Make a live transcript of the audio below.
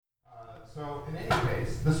So in any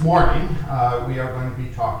case, this morning we are going to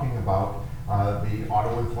be talking about the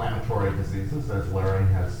autoinflammatory diseases, as Larry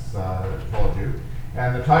has told you.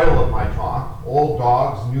 And the title of my talk, Old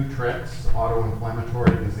Dogs, New Tricks,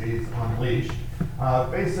 Autoinflammatory Disease Unleashed,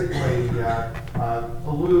 basically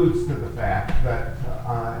alludes to the fact that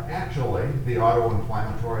actually the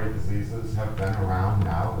autoinflammatory diseases have been around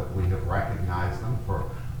now, that we have recognized them for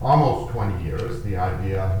almost 20 years. The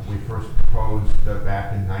idea we first proposed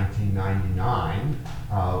back in 1999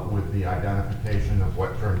 with the identification of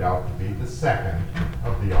what turned out to be the second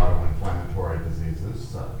of the autoinflammatory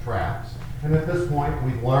diseases, TRAPS. And at this point,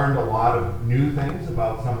 we've learned a lot of new things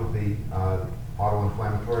about some of the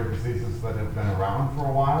autoinflammatory diseases that have been around for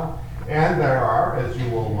a while. And there are, as you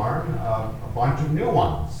will learn, a bunch of new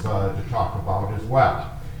ones to talk about as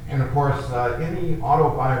well. And of course, any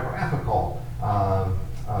autobiographical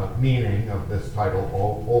meaning of this title,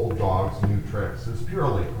 Old Dogs, New Tricks, is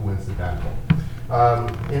purely coincidental.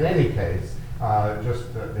 In any case,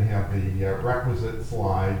 just to have the requisite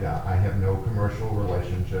slide, I have no commercial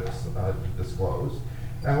relationships to disclose.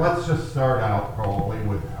 And let's just start out probably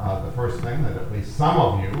with the first thing that at least some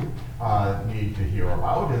of you need to hear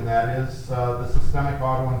about, and that is the systemic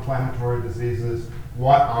autoinflammatory diseases.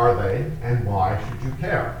 What are they, and why should you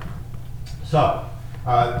care? So,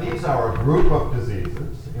 these are a group of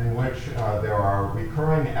diseases in which there are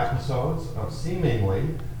recurring episodes of seemingly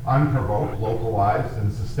unprovoked, localized,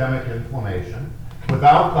 and systemic inflammation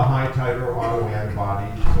without the high titer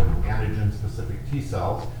autoantibodies and antigen-specific T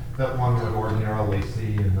cells that one would ordinarily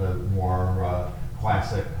see in the more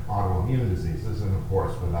classic autoimmune diseases, and of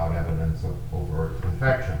course without evidence of overt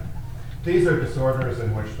infection. These are disorders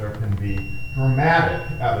in which there can be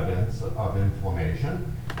dramatic evidence of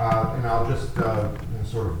inflammation, and I'll just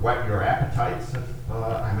sort of whet your appetites, if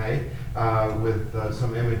I may, with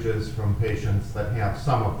some images from patients that have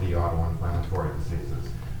some of the autoinflammatory diseases.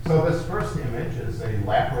 So this first image is a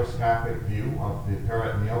laparoscopic view of the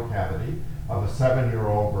peritoneal cavity of a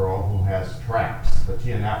 7-year-old girl who has TRAPS, the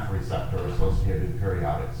TNF receptor-associated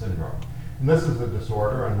periodic syndrome. And this is a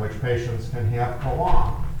disorder in which patients can have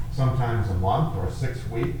prolonged, sometimes a month or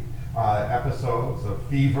 6-week episodes of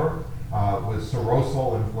fever with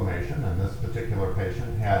serosal inflammation, and this particular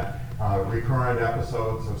patient had recurrent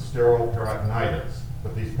episodes of sterile peritonitis.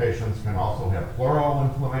 But these patients can also have pleural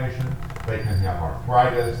inflammation, they can have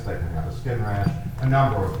arthritis, they can have a skin rash, a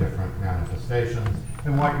number of different manifestations.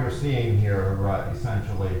 And what you're seeing here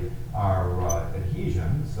essentially are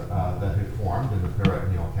adhesions that have formed in the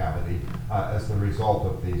peritoneal cavity as the result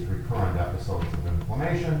of these recurrent episodes of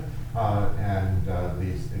inflammation, and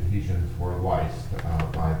these adhesions were lysed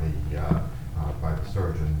by the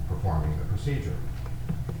surgeon performing the procedure.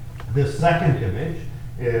 This second image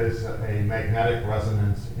is a magnetic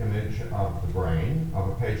resonance image of the brain of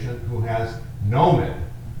a patient who has NOMID,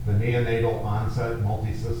 the neonatal onset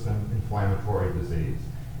multisystem inflammatory disease.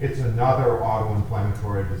 It's another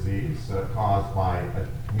autoinflammatory disease caused by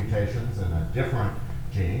mutations in a different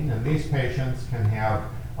gene, and these patients can have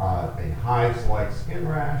a hives-like skin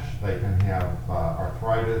rash, they can have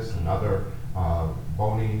arthritis and other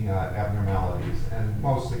bony abnormalities, and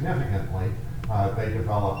most significantly, they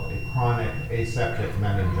develop a chronic aseptic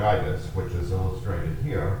meningitis, which is illustrated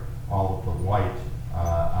here. All of the white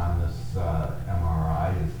on this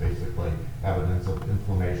MRI is basically evidence of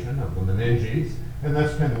inflammation of the meninges, and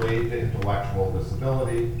this can lead to intellectual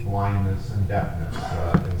disability, blindness, and deafness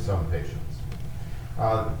in some patients.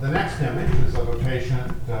 The next image is of a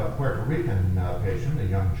patient, Puerto Rican patient, a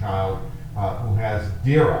young child who has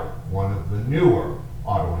DIRA, one of the newer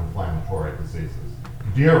autoinflammatory diseases.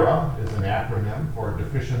 DIRA is an acronym for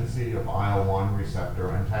deficiency of IL-1 receptor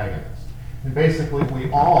antagonist. And basically,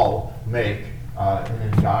 we all make an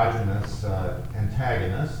endogenous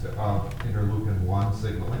antagonist of interleukin-1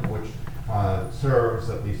 signaling, which serves,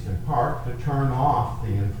 at least in part, to turn off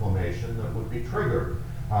the inflammation that would be triggered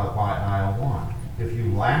by IL-1. If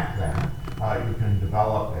you lack that, you can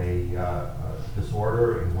develop a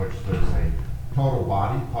disorder in which there's a total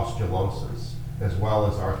body pustulosis, as well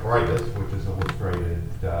as arthritis, which is illustrated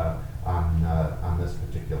on this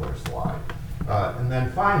particular slide. And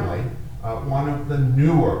then finally, one of the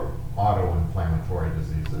newer autoinflammatory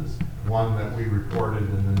diseases, one that we reported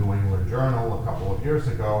in the New England Journal a couple of years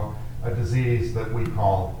ago, a disease that we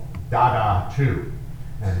call DADA2.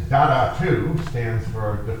 And DADA2 stands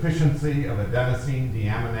for deficiency of adenosine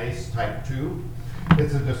deaminase type 2.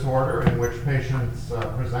 It's a disorder in which patients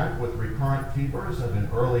present with recurrent fevers at an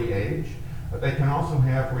early age. But they can also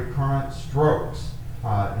have recurrent strokes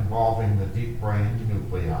involving the deep brain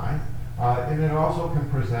nuclei. And it also can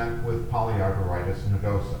present with polyarteritis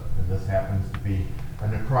nodosa. And this happens to be a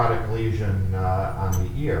necrotic lesion on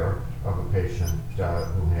the ear of a patient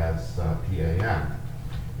who has PAN.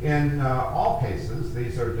 In all cases,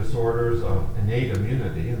 these are disorders of innate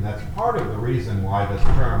immunity, and that's part of the reason why this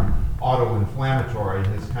term autoinflammatory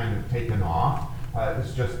has kind of taken off.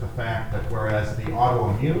 It's just the fact that whereas the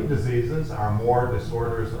autoimmune diseases are more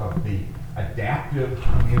disorders of the adaptive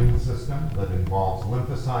immune system that involves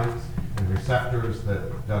lymphocytes and receptors that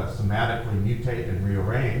somatically mutate and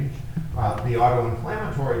rearrange, the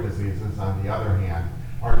autoinflammatory diseases, on the other hand,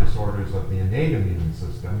 are disorders of the innate immune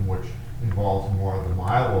system, which involves more of the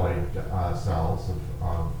myeloid cells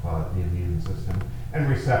of the immune system and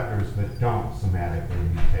receptors that don't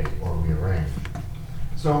somatically mutate or rearrange.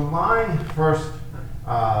 So my first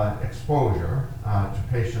exposure to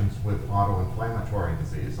patients with autoinflammatory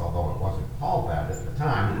disease, although it wasn't called that at the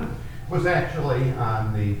time, was actually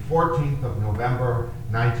on the 14th of November,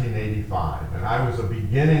 1985. And I was a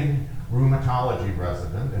beginning rheumatology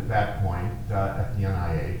resident at that point at the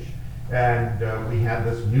NIH. And we had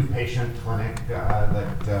this new patient clinic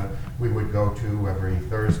that we would go to every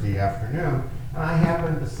Thursday afternoon. And I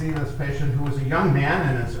happened to see this patient who was a young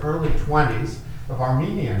man in his early 20s of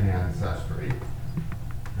Armenian ancestry,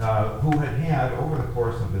 who had had, over the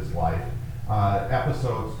course of his life,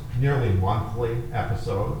 episodes, nearly monthly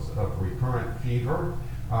episodes of recurrent fever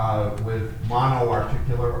with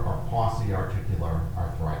monoarticular or pauciarticular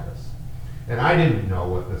arthritis. And I didn't know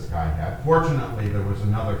what this guy had. Fortunately, there was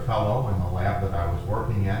another fellow in the lab that I was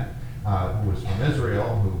working in who was from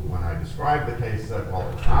Israel, who, when I described the case, said, well,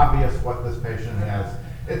 it's obvious what this patient has.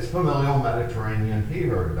 It's familial Mediterranean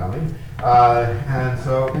fever, dummy. And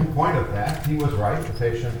so, in point of fact, he was right. The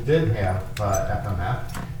patient did have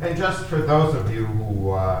FMF. And just for those of you who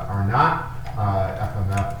are not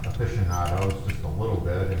FMF aficionados, just a little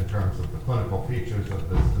bit in terms of the clinical features of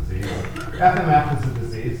this disease. FMF is a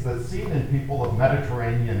disease that's seen in people of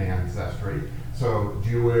Mediterranean ancestry, so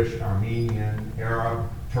Jewish, Armenian, Arab,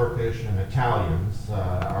 Turkish, and Italians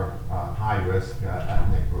are high-risk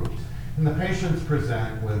ethnic groups. And the patients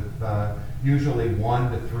present with usually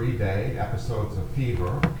 1 to 3 day episodes of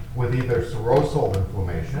fever with either serosal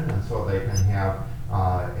inflammation, and so they can have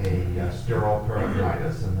a sterile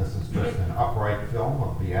peritonitis, and this is just an upright film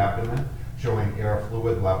of the abdomen showing air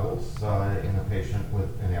fluid levels in a patient with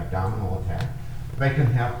an abdominal attack. They can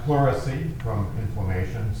have pleurisy from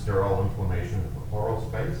inflammation, sterile inflammation of the pleural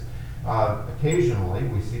space. Occasionally,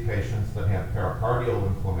 we see patients that have pericardial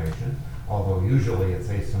inflammation, although usually it's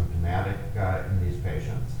asymptomatic in these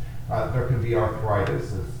patients. There can be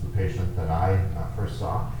arthritis, as the patient that I first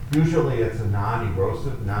saw. Usually it's a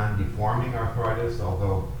non-erosive, non-deforming arthritis,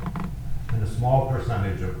 although in a small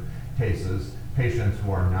percentage of cases, patients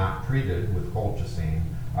who are not treated with colchicine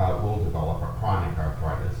will develop a chronic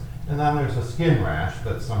arthritis. And then there's a skin rash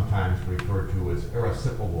that's sometimes referred to as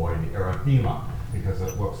erysipeloid erythema, because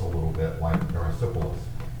it looks a little bit like erysipelas.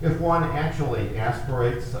 If one actually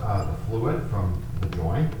aspirates the fluid from the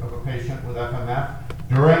joint of a patient with FMF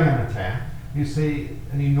during an attack, you see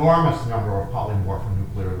an enormous number of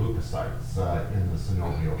polymorphonuclear leukocytes in the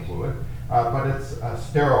synovial fluid, but it's a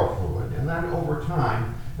sterile fluid. And then over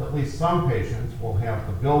time, at least some patients will have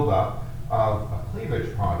the buildup of a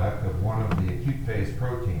cleavage product of one of the acute phase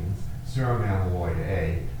proteins, serum amyloid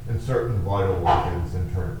A, in certain vital organs,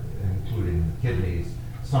 including the kidneys,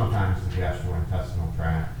 sometimes the gastrointestinal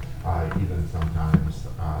tract, even sometimes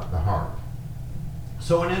the heart.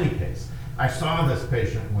 So in any case, I saw this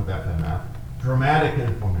patient with FMF, dramatic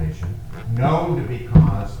inflammation, known to be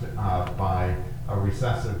caused by a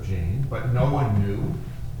recessive gene, but no one knew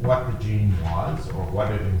what the gene was or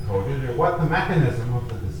what it encoded or what the mechanism of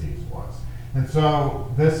the disease was. And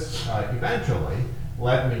so this eventually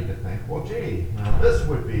led me to think, well, gee, this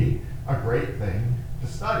would be a great thing to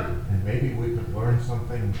study, and maybe we could learn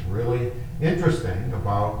something really interesting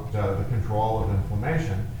about the control of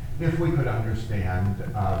inflammation if we could understand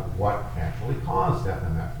what actually caused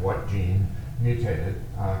FMF, what gene mutated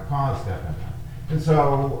caused FMF. And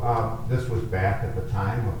so this was back at the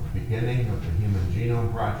time of the beginning of the Human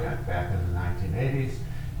Genome Project back in the 1980s.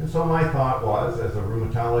 And so my thought was, as a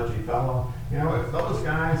rheumatology fellow, if those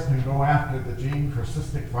guys can go after the gene for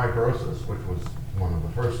cystic fibrosis, which was one of the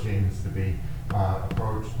first genes to be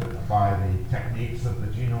approached by the techniques of the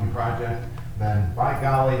Genome Project, then by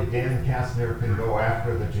golly, Dan Kastner can go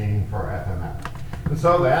after the gene for FMF. And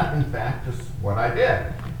so that, in fact, is what I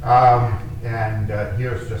did.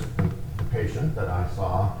 Here's just the patient that I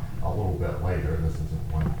saw a little bit later. This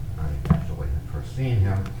isn't when I actually had first seen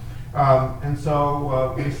him. And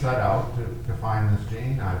so we set out to find this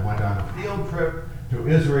gene. I went on a field trip to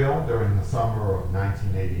Israel during the summer of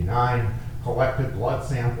 1989 collected blood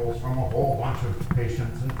samples from a whole bunch of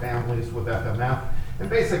patients and families with FMF. And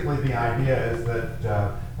basically the idea is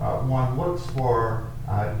that one looks for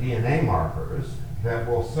DNA markers that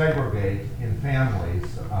will segregate in families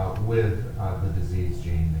with the disease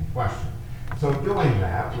gene in question. So doing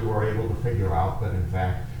that, we were able to figure out that in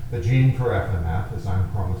fact the gene for FMF is on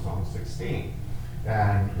chromosome 16.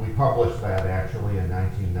 And we published that actually in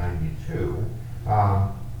 1992.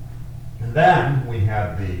 And then we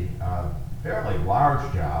had the fairly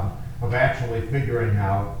large job of actually figuring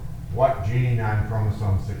out what gene on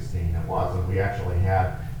chromosome 16 it was. And we actually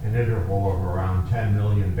had an interval of around 10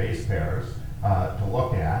 million base pairs to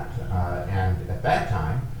look at. And at that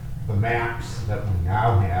time, the maps that we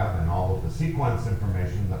now have and all of the sequence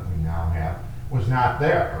information that we now have was not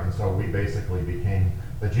there. And so we basically became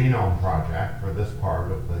the Genome Project for this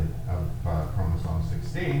part of chromosome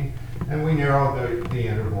 16. And we narrowed the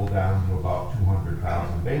interval down to about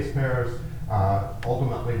 200,000 base pairs.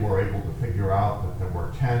 Ultimately, we're able to figure out that there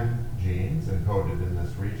were 10 genes encoded in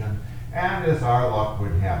this region. And as our luck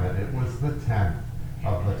would have it, it was the 10th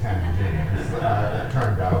of the 10 genes that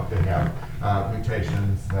turned out to have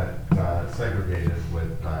mutations that segregated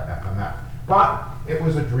with FMF. But it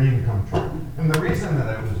was a dream come true. And the reason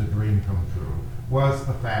that it was a dream come true was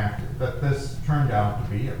the fact that this turned out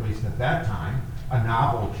to be, at least at that time, a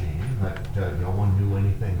novel gene that no one knew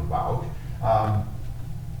anything about.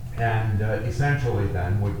 And essentially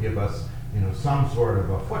then would give us some sort of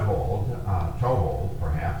a foothold, toehold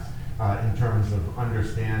perhaps, in terms of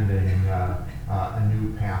understanding a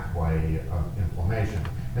new pathway of inflammation.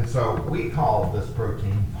 And so we called this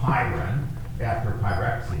protein pyrin after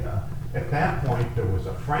pyrexia. At that point, there was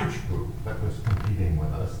a French group that was competing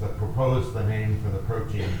with us that proposed the name for the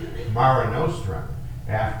protein Mare Nostrum,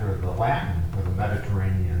 after the Latin for the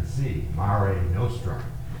Mediterranean Sea, Mare Nostrum.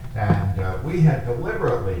 And we had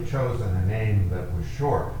deliberately chosen a name that was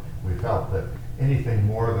short. We felt that anything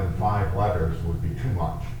more than 5 letters would be too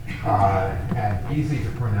much, and easy to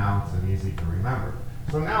pronounce and easy to remember.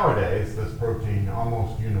 So nowadays, this protein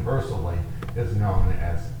almost universally is known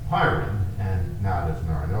as pyrin and not as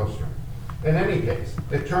Mare Nostrum. In any case,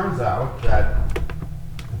 it turns out that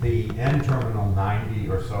the N-terminal 90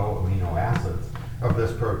 or so amino acids of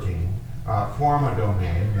this protein form a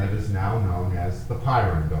domain that is now known as the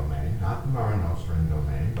pyrin domain, not the Mare Nostrum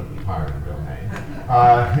domain, but the pyrin domain.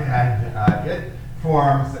 And it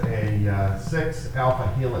forms a 6-alpha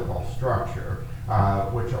helical structure,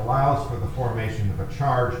 which allows for the formation of a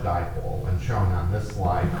charge dipole. And shown on this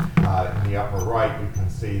slide in the upper right, you can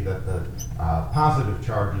see that the positive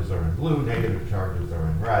charges are in blue, negative charges are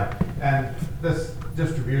in red. And this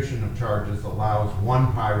distribution of charges allows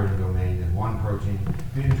one pyrin domain in one protein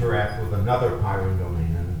to interact with another pyrin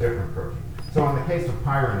domain in a different protein. So in the case of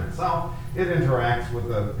pyrin itself, it interacts with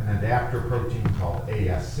an adapter protein called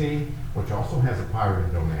ASC, which also has a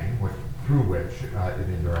pyrin domain, through which it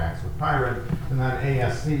interacts with pyrin. And then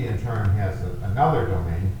ASC in turn has another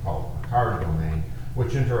domain called a CARD domain,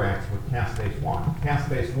 which interacts with caspase-1.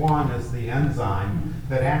 Caspase-1 is the enzyme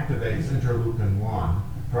that activates interleukin-1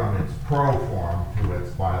 from its pro form to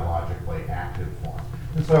its biologically active form.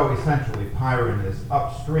 And so essentially pyrin is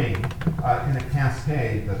upstream in a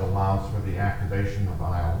cascade that allows for the activation of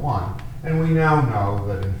IL-1. And we now know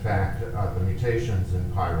that in fact the mutations in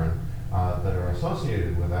pyrin that are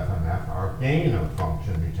associated with FMF are gain of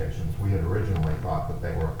function mutations. We had originally thought that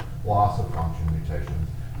they were loss of function mutations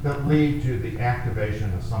that lead to the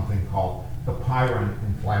activation of something called the pyrin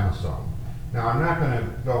inflammasome. Now I'm not going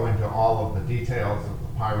to go into all of the details of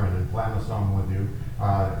the pyrin inflammasome with you.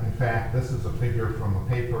 In fact, this is a figure from a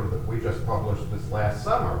paper that we just published this last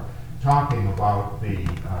summer talking about the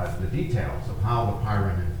details of how the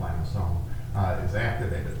pyrin inflammasome is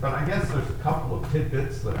activated. But I guess there's a couple of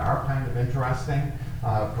tidbits that are kind of interesting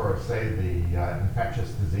for, say, the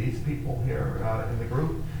infectious disease people here in the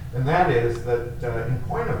group. And that is that, in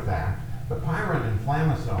point of fact, the pyrin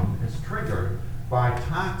inflammasome is triggered by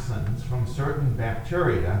toxins from certain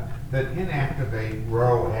bacteria that inactivate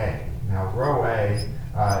Rho-A. Now, Rho-A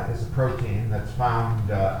is a protein that's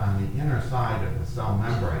found on the inner side of the cell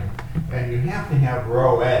membrane, and you have to have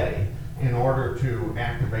Rho-A in order to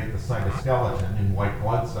activate the cytoskeleton in white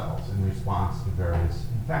blood cells in response to various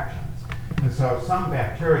infections. And so some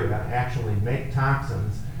bacteria actually make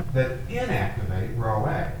toxins that inactivate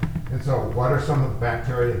Rho-A. And so what are some of the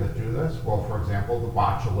bacteria that do this? Well, for example, the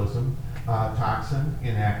botulism toxin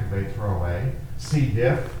inactivates Rho-A. C.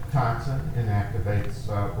 diff toxin inactivates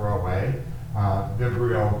Rho-A.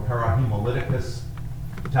 Vibrio parahemolyticus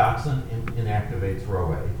toxin inactivates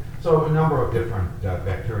Rho-A. So a number of different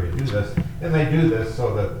bacteria do this. And they do this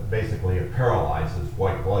so that basically it paralyzes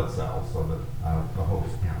white blood cells so that the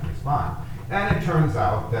host can't respond. And it turns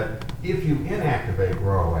out that if you inactivate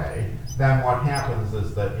RhoA, then what happens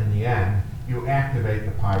is that in the end, you activate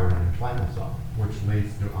the pyrin inflammasome, which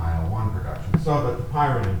leads to IL-1 production. So that the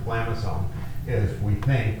pyrin inflammasome is, we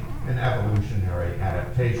think, an evolutionary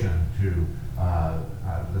adaptation to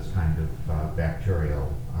this kind of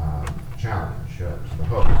bacterial challenge to the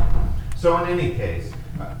host. So in any case,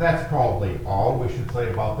 that's probably all we should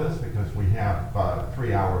say about this, because we have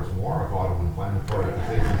 3 hours more of autoinflammatory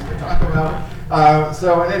diseases to talk about.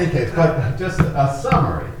 So in any case, but just a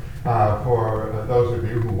summary for those of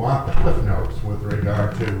you who want the cliff notes with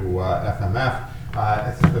regard to FMF.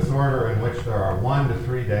 It's a disorder in which there are 1 to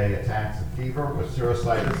 3 day attacks of fever with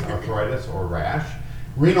serositis, arthritis, or rash.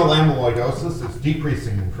 Renal amyloidosis is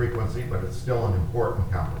decreasing in frequency, but it's still an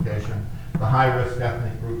important complication. The high-risk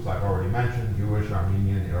ethnic groups I've already mentioned: Jewish,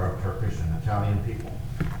 Armenian, Arab, Turkish, and Italian people.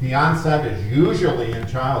 The onset is usually in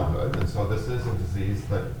childhood, and so this is a disease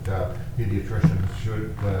that pediatricians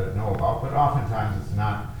should know about, but oftentimes it's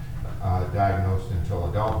not diagnosed until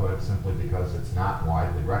adulthood, simply because it's not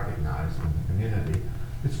widely recognized in the community.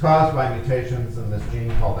 It's caused by mutations in this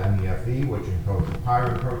gene called MEFE, which encodes the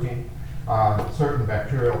pyrin protein. Certain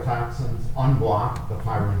bacterial toxins unblock the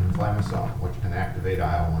pyrin inflammasome, which can activate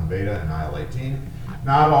IL-1 beta and IL-18.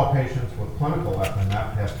 Not all patients with clinical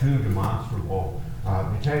FMF have 2 demonstrable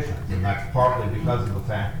mutations, and that's partly because of the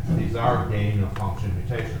fact that these are gain-of-function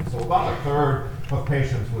mutations. So about a third of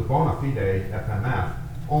patients with bona fide FMF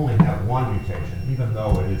only have 1 mutation, even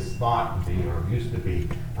though it is thought to be, or used to be,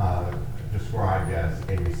 described as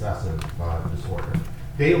a recessive disorder.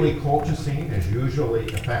 Daily colchicine is usually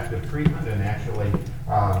effective treatment, and actually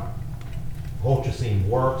colchicine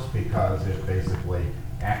works because it basically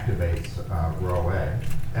activates RhoA.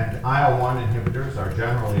 And IL-1 inhibitors are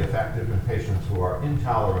generally effective in patients who are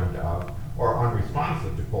intolerant of or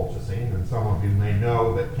unresponsive to colchicine, and some of you may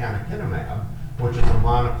know that canakinumab, which is a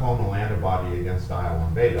monoclonal antibody against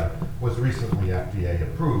IL-1 beta, was recently FDA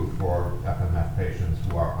approved for FMF patients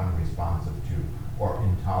who are unresponsive to or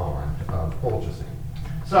intolerant of colchicine.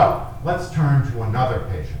 So let's turn to another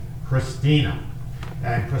patient, Christina.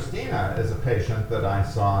 And Christina is a patient that I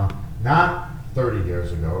saw not 30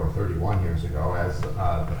 years ago or 31 years ago as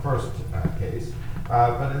the first case,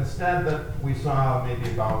 but instead that we saw maybe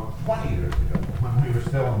about 20 years ago when we were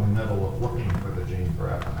still in the middle of looking for the gene for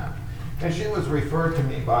FMF. And she was referred to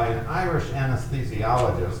me by an Irish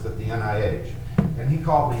anesthesiologist at the NIH. And he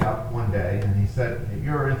called me up one day and he said,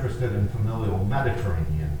 "You're interested in familial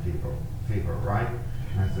Mediterranean fever, right?"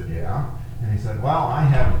 And I said, "Yeah." And he said, "Well, I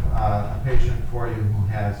have a patient for you who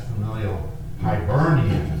has familial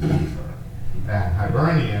Hibernian fever." And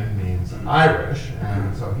Hibernian means Irish,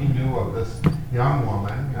 and so he knew of this young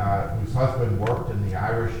woman whose husband worked in the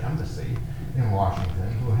Irish embassy in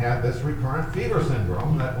Washington, who had this recurrent fever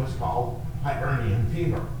syndrome that was called Hibernian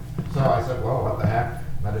fever. So I said, "Well, what the heck?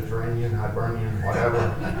 Mediterranean, Hibernian,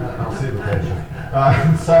 whatever. I'll see the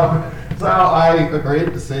patient." So I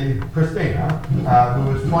agreed to see Christina,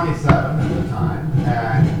 who was 27 at the time,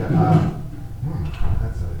 and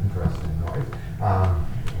that's an interesting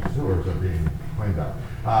noise. Sewers are being cleaned up.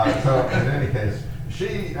 So in any case,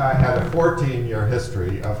 she had a 14-year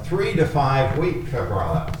history of 3 to 5 week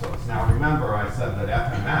febrile episodes. Now remember, I said that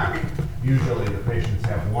FMF, usually the patients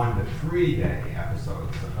have 1 to 3 day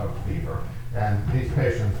episodes of fever. And these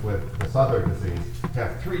patients with this other disease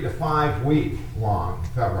have 3 to 5 week long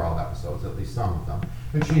febrile episodes, at least some of them.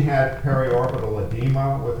 And she had periorbital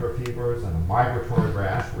edema with her fevers and a migratory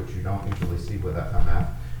rash, which you don't usually see with FMF,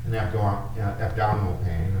 and abdominal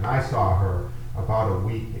pain. And I saw her about a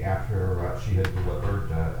week after she had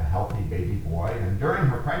delivered a healthy baby boy. And during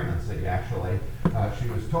her pregnancy, actually, she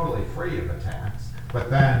was totally free of attacks. But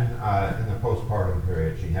then in the postpartum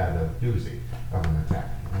period, she had a doozy of an attack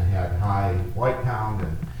and had high white count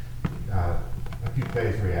and acute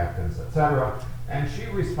phase reactants, etc. And she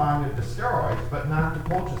responded to steroids, but not to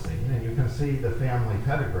colchicine. And you can see the family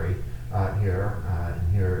pedigree here.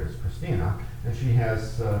 And here is Christina. And she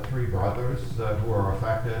has 3 brothers who are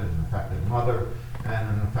affected, an affected mother, and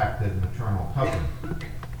an affected maternal cousin.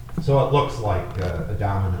 So it looks like a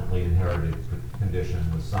dominantly inherited condition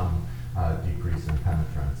with some decrease in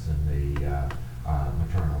penetrance in the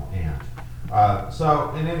maternal aunt.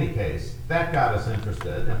 So in any case, that got us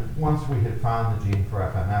interested, and once we had found the gene for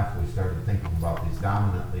FMF, we started thinking about these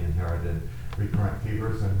dominantly inherited recurrent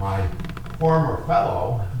fevers, and my former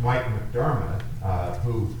fellow, Mike McDermott,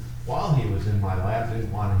 who, while he was in my lab,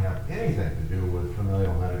 didn't want to have anything to do with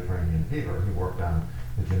familial Mediterranean fever. He worked on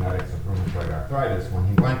the genetics of rheumatoid arthritis. When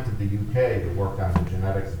he went to the UK to work on the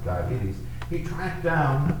genetics of diabetes, he tracked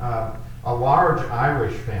down a large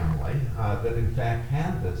Irish family that in fact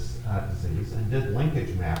had this disease and did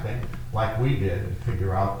linkage mapping like we did to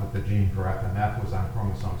figure out that the gene for FMF was on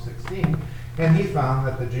chromosome 16. And he found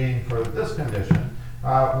that the gene for this condition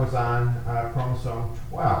was on chromosome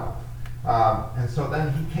 12. And so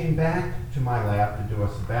then he came back to my lab to do a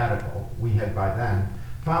sabbatical. We had by then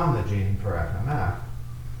found the gene for FMF,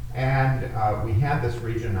 and we had this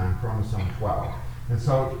region on chromosome 12. And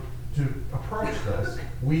so to approach this,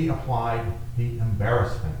 we applied the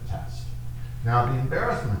embarrassment test. Now, the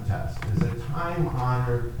embarrassment test is a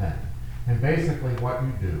time-honored thing. And basically what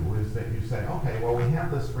you do is that you say, okay, well, we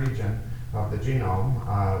have this region of the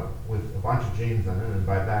genome with a bunch of genes in it, and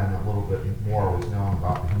by then a little bit more was known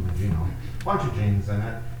about the human genome, a bunch of genes in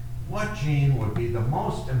it. What gene would be the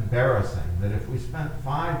most embarrassing that if we spent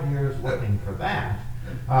 5 years looking for that,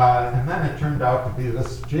 and then it turned out to be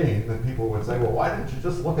this gene that people would say, well, why didn't you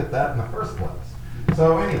just look at that in the first place?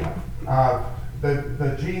 So anyway,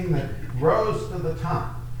 the gene that rose to the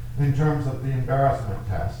top in terms of the embarrassment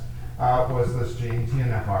test was this gene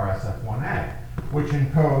TNFRSF1A, which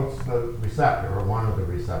encodes the receptor, or one of the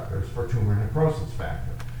receptors, for tumor necrosis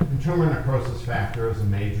factor. And tumor necrosis factor is a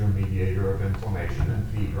major mediator of inflammation and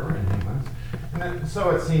fever in humans. And so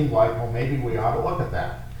it seemed like, well, maybe we ought to look at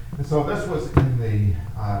that. And so this was in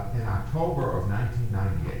October of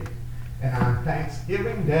 1998. And on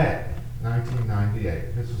Thanksgiving Day,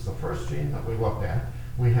 1998, this was the first gene that we looked at.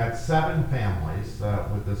 We had 7 families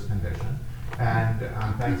with this condition. And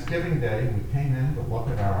on Thanksgiving Day, we came in to look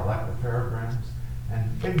at our electropherograms,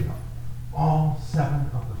 and bingo, all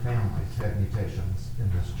 7 of the families had mutations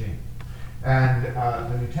in this gene. And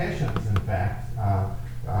the mutations, in fact,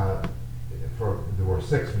 there were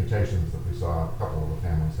 6 mutations that we saw. A couple of the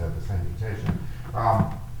families had the same mutation.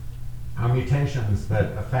 Are mutations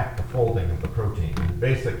that affect the folding of the protein. And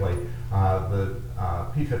basically, the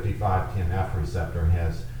P55 TNF receptor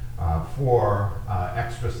has 4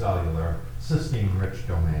 extracellular cysteine-rich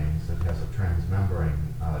domains. It has a transmembrane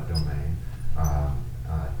domain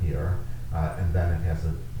here, and then it has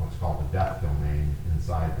what's called a death domain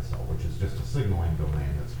inside the cell, which is just a signaling domain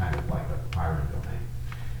that's kind of like a pyrin domain.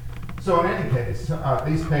 So in any case,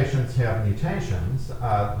 these patients have mutations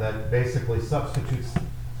that basically substitutes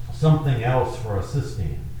something else for a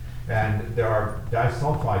cysteine. And there are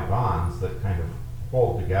disulfide bonds that kind of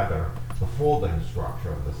hold together the folding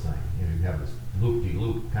structure of this thing. You have this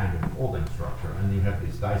loop-de-loop kind of folding structure, and you have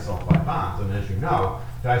these disulfide bonds. And as you know,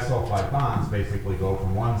 disulfide bonds basically go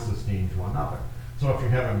from one cysteine to another. So if you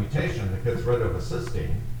have a mutation that gets rid of a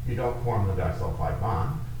cysteine, you don't form the disulfide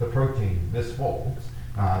bond. The protein misfolds,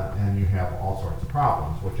 and you have all sorts of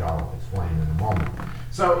problems, which I'll explain in a moment.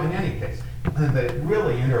 So in any case, the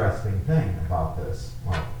really interesting thing about this,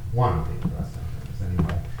 well, one of the interesting things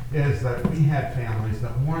anyway, is that we had families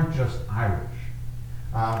that weren't just Irish.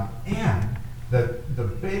 And the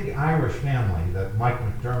big Irish family that Mike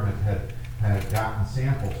McDermott had gotten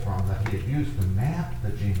samples from that he had used to map the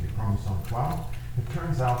gene to chromosome 12, it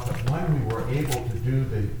turns out that when we were able to do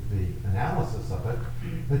the analysis of it,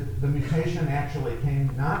 the mutation actually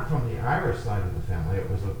came not from the Irish side of the family. It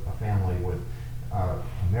was a family with a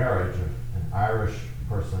marriage of an Irish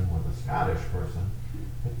person with a Scottish person.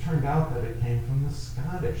 It turned out that it came from the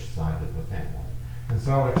Scottish side of the family. And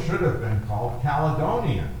so it should have been called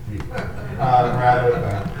Caledonian fever rather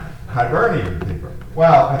than Hibernian fever.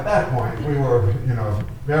 Well, at that point, we were,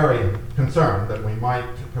 very concerned that we might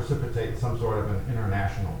precipitate some sort of an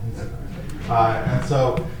international incident. And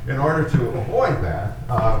so in order to avoid that,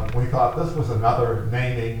 we thought this was another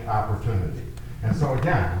naming opportunity. And so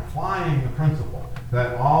again, applying the principle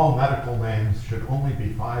that all medical names should only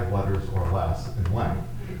be 5 letters or less in length,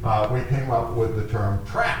 we came up with the term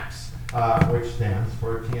TRAPS, which stands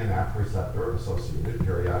for TNF receptor associated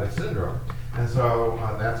periodic syndrome. And so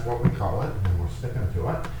that's what we call it, and we're sticking to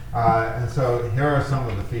it. And so here are some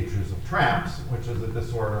of the features of TRAPS, which is a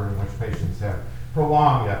disorder in which patients have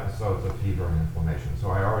prolonged episodes of fever and inflammation.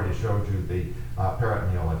 So I already showed you the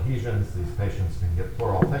peritoneal adhesions. These patients can get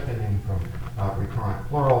pleural thickening from recurrent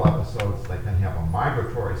pleural episodes. They can have a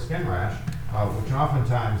migratory skin rash, which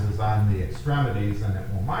oftentimes is on the extremities, and it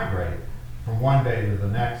will migrate from one day to the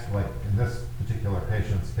next, like in this particular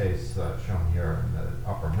patient's case shown here in the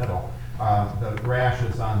upper middle. The rash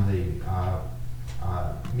is on the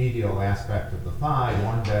medial aspect of the thigh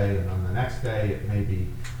one day, and then the next day it may be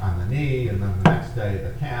on the knee, and then the next day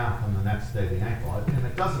the calf, and the next day the ankle. And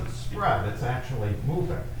it doesn't spread, it's actually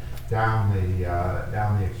moving down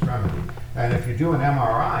the extremity. And if you do an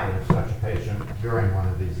MRI of such a patient during one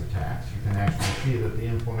of these attacks, you can actually see that the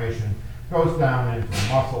inflammation goes down into the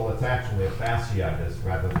muscle. It's actually a fasciitis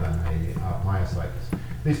rather than a myositis.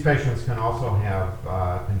 These patients can also have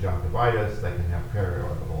conjunctivitis, they can have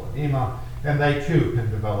periorbital edema, and they too can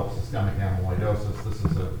develop systemic amyloidosis. This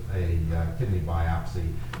is a kidney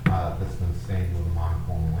biopsy that's been stained with a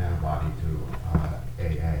monoclonal antibody to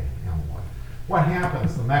AA amyloid. What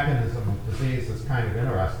happens, the mechanism of disease is kind of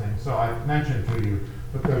interesting. So I mentioned to you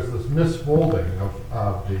that there's this misfolding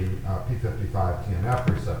of the p55 TNF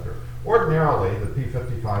receptor. Ordinarily, the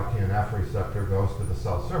p55 TNF receptor goes to the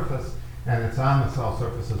cell surface, and it's on the cell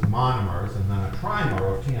surface as monomers, and then a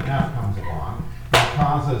trimer of TNF comes along and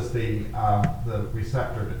causes the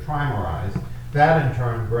receptor to trimerize. That in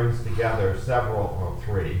turn brings together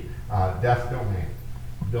three death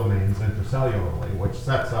domains intracellularly, which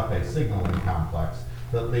sets up a signaling complex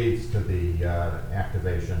that leads to the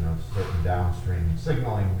activation of certain downstream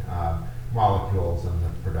signaling molecules and the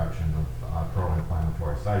production of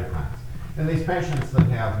pro-inflammatory cytokines. And these patients that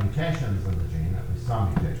have mutations in the gene, at least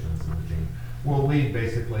some mutations in the gene, will lead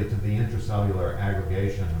basically to the intracellular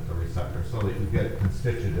aggregation of the receptor so that you get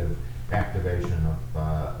constitutive activation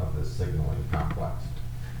of this signaling complex.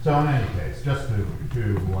 So in any case, just to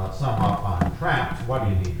sum up on TRAPS, what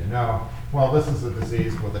do you need to know? Well, this is a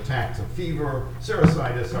disease with attacks of fever,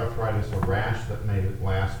 serositis, arthritis, or rash that may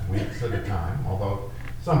last weeks at a time, although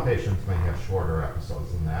some patients may have shorter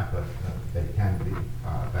episodes than that, but they can be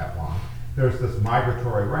that long. There's this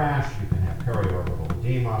migratory rash. You can have periorbital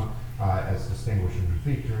edema as distinguishing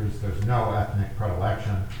features. There's no ethnic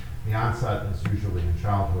predilection. The onset is usually in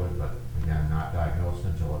childhood, but again, not diagnosed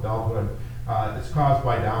until adulthood. It's caused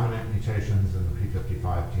by dominant mutations in the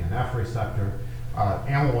p55 TNF receptor.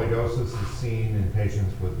 Amyloidosis is seen in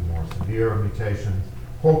patients with more severe mutations.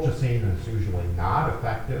 Colchicine is usually not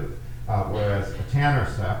effective, whereas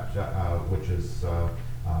etanercept, which is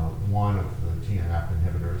one of the TNF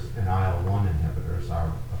inhibitors, and IL-1 inhibitors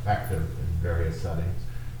are effective in various settings.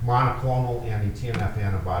 Monoclonal anti-TNF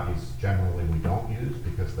antibodies generally we don't use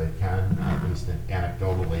because they can, at least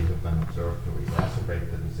anecdotally, have been observed to exacerbate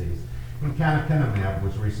the disease. And canakinumab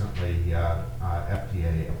was recently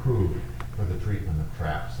FDA approved for the treatment of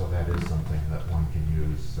TRAPS, so that is something that one can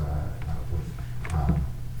use with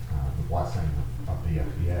the blessing of the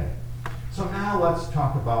FDA. So now let's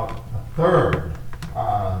talk about a third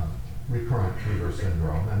recurrent fever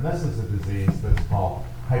syndrome, and this is a disease that's called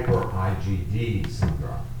hyper-IgD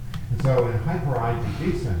syndrome. And so in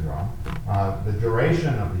hyper-IgD syndrome, the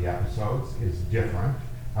duration of the episodes is different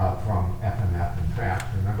from FMF and TRAPS.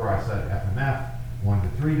 Remember I said FMF, 1 to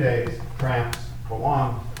 3 days, TRAPS,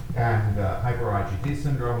 prolonged, and hyper-IgD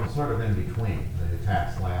syndrome is sort of in between. The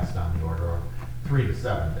attacks last on the order of 3 to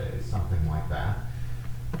 7 days, something like that.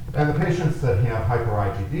 And the patients that have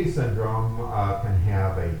hyper-IgD syndrome can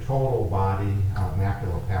have a total body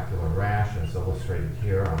maculopapular rash, as illustrated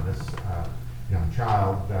here on this young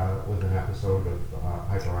child with an episode of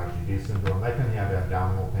hyper-IgD syndrome. They can have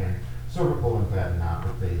abdominal pain, cervical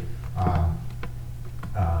lymphadenopathy,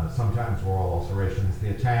 sometimes oral ulcerations.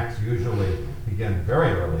 The attacks usually begin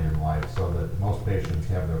very early in life, so that most patients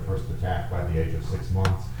have their first attack by the age of 6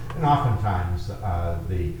 months. And oftentimes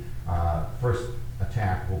the first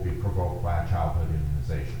attack will be provoked by a childhood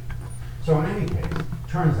immunization. So in any case,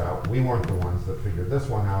 turns out we weren't the ones that figured this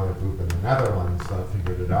one out. A group in the Netherlands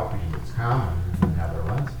figured it out because it's common in the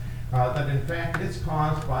Netherlands, that in fact it's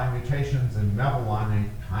caused by mutations in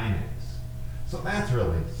mevalonate kinase. So that's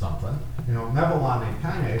really something. You know, mevalonate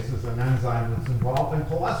kinase is an enzyme that's involved in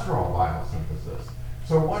cholesterol biosynthesis.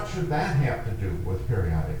 So what should that have to do with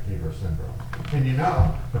periodic fever syndrome? And you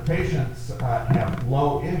know, the patients have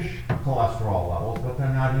low-ish cholesterol levels, but they're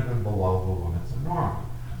not even below the limits of normal.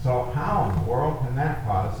 So how in the world can that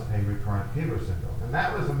cause a recurrent fever syndrome? And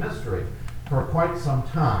that was a mystery for quite some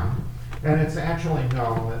time. And it's actually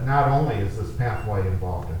known that not only is this pathway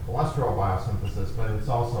involved in cholesterol biosynthesis, but it's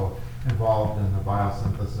also involved in the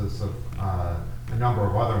biosynthesis of a number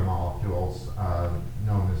of other molecules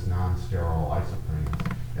known as non-sterile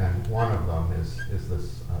isoprenes. And one of them is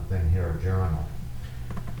this thing here, geranol.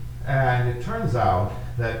 And it turns out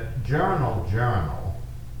that geranol,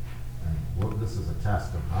 and this is a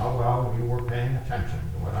test of how well you were paying attention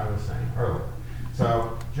to what I was saying earlier.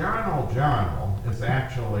 So geranol is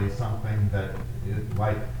actually something that it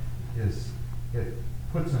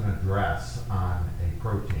puts an address on a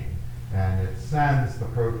protein, and it sends the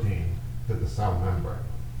protein to the cell membrane.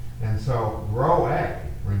 And so RhoA,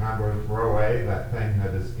 remember RhoA, that thing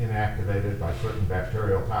that is inactivated by certain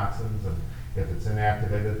bacterial toxins, and if it's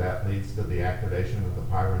inactivated, that leads to the activation of the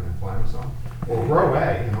pyrin inflammasome. Well,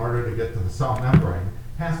 RhoA, in order to get to the cell membrane,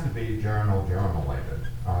 has to be geranolated,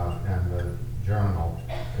 and the geranol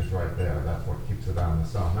is right there. it on the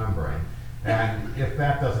cell membrane. And if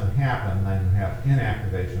that doesn't happen, then you have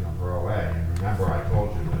inactivation of RhoA. And remember, I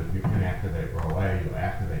told you that if you inactivate RhoA, you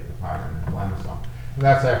activate the pyrin inflammasome. And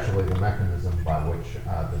that's actually the mechanism by which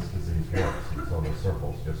this disease works. And so the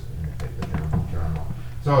circles just indicate the germinal.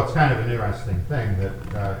 So it's kind of an interesting thing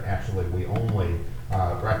that actually we only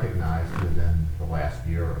recognized within the last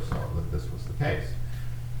year or so that this was the case.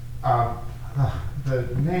 The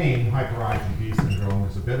name hyper-IgD syndrome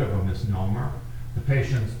is a bit of a misnomer. The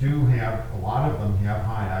patients do have, a lot of them have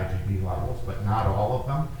high IgD levels, but not all of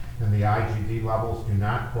them. And the IgD levels do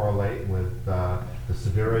not correlate with the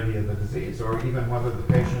severity of the disease or even whether the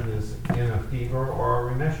patient is in a fever or a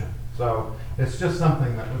remission. So it's just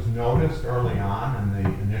something that was noticed early on in the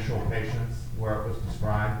initial patients where it was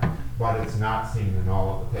described, but it's not seen in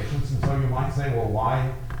all of the patients. And so you might say, well,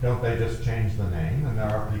 why don't they just change the name? And there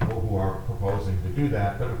are people who are proposing to do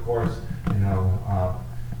that, but of course, you know,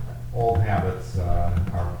 old habits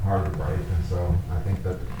are hard to break, and so I think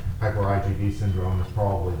that hyper-IgD syndrome is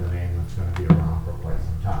probably the name that's going to be around for quite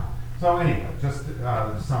some time. So anyway, just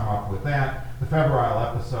to sum up with that, the febrile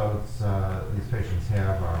episodes these patients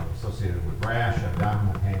have are associated with rash,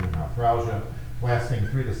 abdominal pain, and arthralgia. Lasting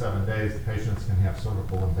 3 to 7 days, the patients can have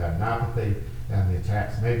cervical lymphadenopathy, and the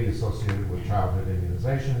attacks may be associated with childhood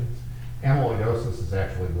immunizations. Amyloidosis is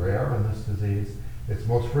actually rare in this disease. It's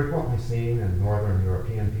most frequently seen in Northern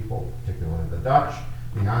European people, particularly the Dutch.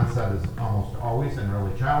 The onset is almost always in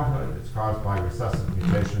early childhood. It's caused by recessive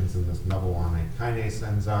mutations in this mevalonate kinase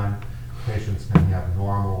enzyme. Patients can have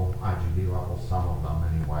normal IgD levels, some of them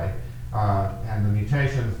anyway. And the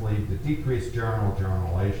mutations lead to decreased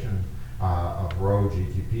germination of Rho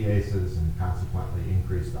GTPases and consequently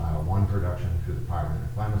increased IL-1 production through the pyrin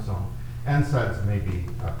inflammasome. NSAIDs may be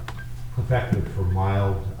effective for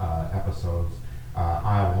mild episodes.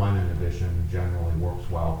 IL-1 inhibition generally works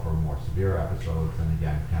well for more severe episodes, and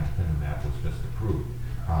again, canakinumab was just approved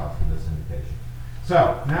for this indication.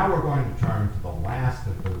 So now we're going to turn to the last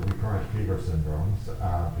of the recurrent fever syndromes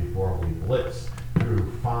before we blitz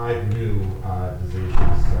through 5 new diseases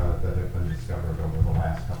that have been discovered over the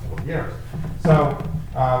last couple of years. So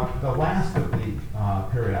the last of the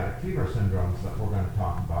periodic fever syndromes that we're going to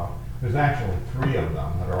talk about, there's actually 3 of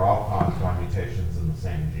them that are all caused by mutations in the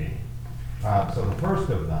same gene. So the first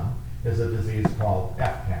of them is a disease called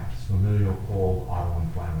FCAS, familial cold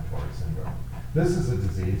autoinflammatory syndrome. This is a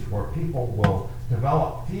disease where people will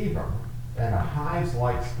develop fever and a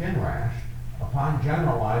hives-like skin rash upon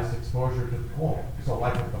generalized exposure to the cold. So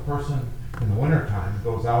like if the person in the wintertime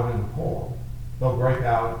goes out in the cold, they'll break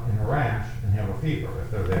out in a rash and have a fever if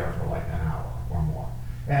they're there for like an hour or more.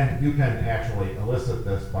 And you can actually elicit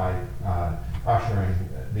this by ushering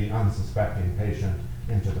the unsuspecting patient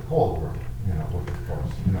into the cold room, you know, which of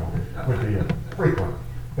course, you know, would be a frequent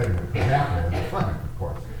thing that could happen in the clinic, of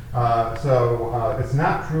course. So it's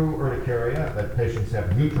not true urticaria that patients have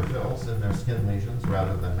neutrophils in their skin lesions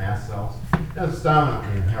rather than mast cells. It's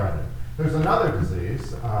dominantly inherited. There's another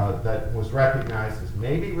disease that was recognized as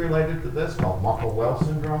maybe related to this called Muckle-Wells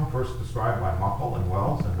syndrome, first described by Muckle and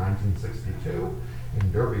Wells in 1962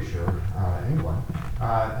 in Derbyshire, England.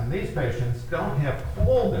 And these patients don't have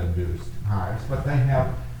cold-induced hives, but they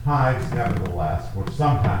have hives nevertheless, which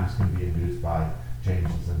sometimes can be induced by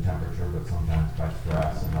changes in temperature, but sometimes by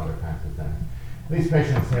stress and other kinds of things. These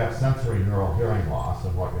patients have sensory neural hearing loss,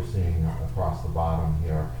 and what you're seeing across the bottom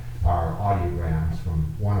here are audiograms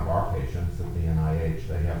from one of our patients at the NIH.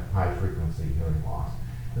 They have high-frequency hearing loss,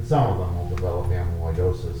 and some of them will develop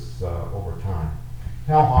amyloidosis over time.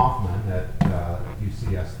 Hal Hoffman at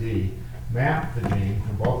UCSD mapped the gene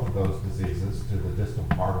for both of those diseases to the distal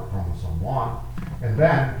part of chromosome 1, and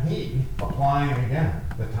then he, applying again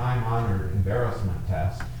the time-honored embarrassment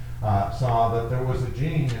test, saw that there was a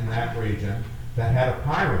gene in that region that had a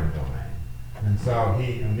pyrin domain. And so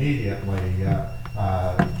he immediately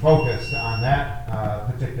focused on that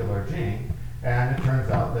particular gene, and it turns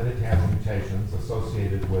out that it has mutations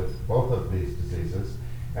associated with both of these diseases,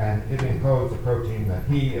 and it encodes a protein that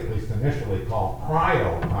he, at least initially, called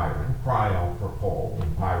cryopyrin, cryo for cold,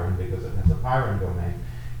 and pyrin because it has a pyrin domain.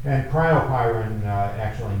 And cryopyrin,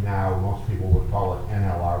 actually now, most people would call it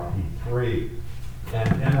NLRP3. And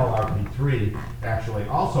NLRP3 actually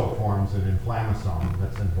also forms an inflammasome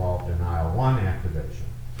that's involved in IL-1 activation.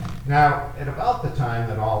 Now, at about the time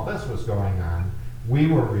that all this was going on, we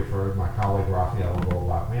were referred, my colleague Raphael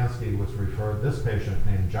Goldbach-Mansky was referred this patient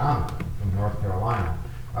named Jonathan from North Carolina,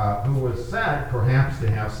 who was said perhaps to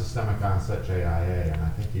have systemic onset JIA, and I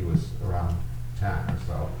think he was around 10 or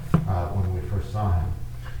so when we first saw him.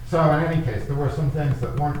 So in any case, there were some things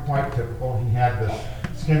that weren't quite typical. He had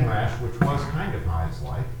this skin rash, which was kind of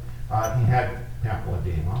hives-like. He had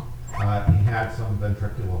papilledema. He had some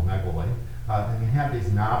ventriculomegaly. And he had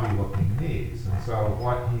these knobby-looking knees. And so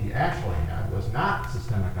what he actually had was not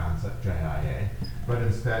systemic onset JIA, but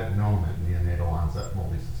instead NOMID, neonatal onset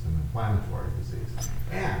multisystem inflammatory disease.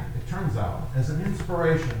 And it turns out, as an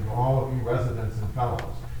inspiration to all of you residents and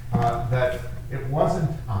fellows, that it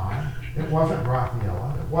wasn't I, it wasn't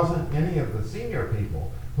Raffaella, it wasn't any of the senior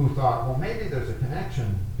people who thought, well, maybe there's a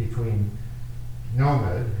connection between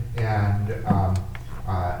NOMID and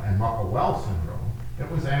Muckle-Wells syndrome. It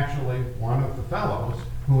was actually one of the fellows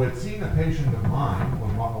who had seen a patient of mine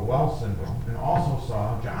with Muckle-Wells syndrome and also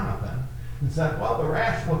saw Jonathan and said, well, the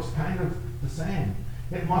rash looks kind of the same.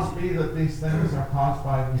 It must be that these things are caused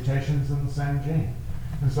by mutations in the same gene.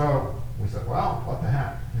 And so we said, well, what the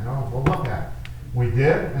heck, we'll look at it. We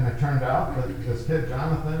did, and it turned out that this kid,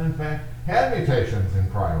 Jonathan, in fact, had mutations in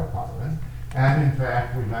cryopyrin. And in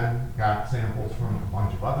fact, we then got samples from a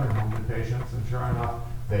bunch of other NOMID patients, and sure enough,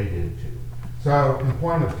 they did too. So, in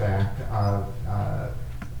point of fact,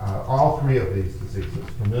 all three of these diseases,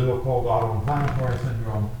 familial cold autoinflammatory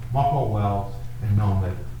syndrome, Muckle-Wells, and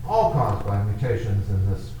NOMID, all caused by mutations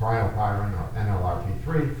in this cryopyrin or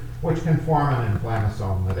NLRP3, which can form an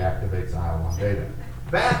inflammasome that activates IL-1 beta.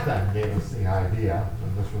 That then gave us the idea,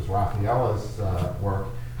 and this was Raffaella's work,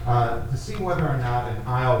 to see whether or not an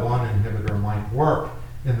IL-1 inhibitor might work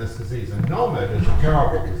in this disease. And NOMID is a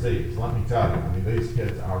terrible disease, let me tell you. I mean, these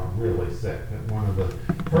kids are really sick. And one of the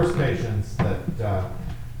first patients that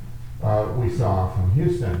we saw from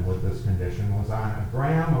Houston with this condition was on a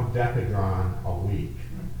gram of Decadron a week,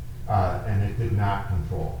 and it did not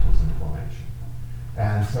control his inflammation.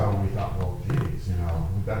 And so we thought, well, geez,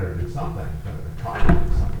 we better do something, try to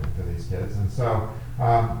do something for these kids. And so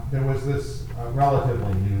there was this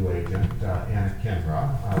relatively new agent,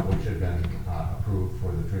 anakinra, which had been approved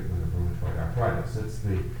for the treatment of rheumatoid arthritis. It's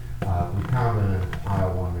the recombinant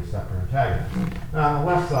IL-1 receptor antagonist. Now, on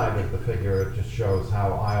the left side of the figure, it just shows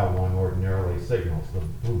how IL-1 ordinarily signals. The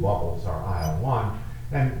blue bubbles are IL-1,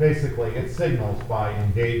 and basically it signals by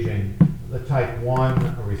engaging the type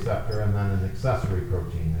 1 receptor and then an accessory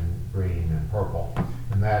protein in green and purple.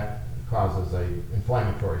 And that causes an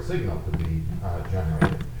inflammatory signal to be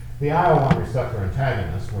generated. The IL-1 receptor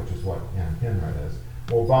antagonist, which is what anakinra is,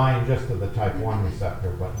 will bind just to the type 1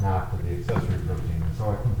 receptor but not to the accessory protein. And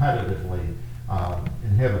so it competitively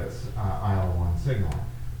inhibits IL-1 signaling.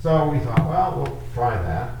 So we thought, well, we'll try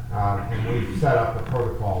that. And we set up a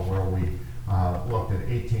protocol where we looked at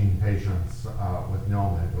 18 patients with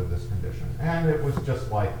NOMID with this condition. And it was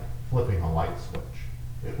just like flipping a light switch.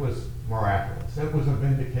 It was miraculous. It was a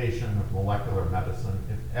vindication of molecular medicine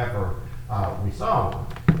if ever we saw one.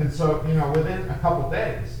 And so, within a couple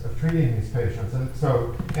days of treating these patients, and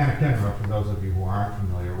so anakinra, for those of you who aren't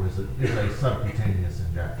familiar, is a subcutaneous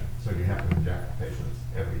injection. So you have to inject patients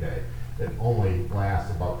every day. It only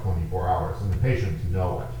lasts about 24 hours, and the patients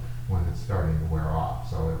know it when it's starting to wear off.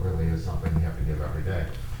 So it really is something you have to give every day.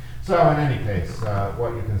 So in any case,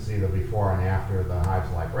 what you can see, the before and after, the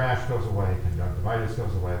hives-like rash goes away, conjunctivitis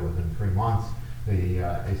goes away within 3 months, the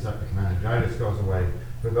aseptic meningitis goes away.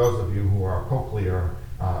 For those of you who are cochlear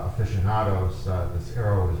aficionados, this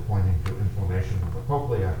arrow is pointing to inflammation of the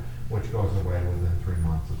cochlea, which goes away within 3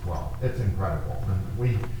 months as well. It's incredible. And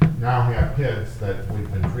we now have kids that we've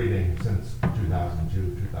been treating since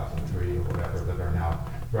 2002, 2003, or whatever, that are now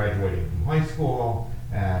graduating from high school,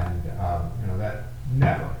 and that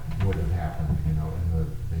never would have happened, in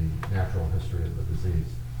the natural history of the disease.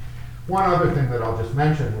 One other thing that I'll just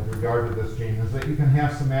mention with regard to this gene is that you can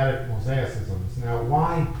have somatic mosaicisms. Now,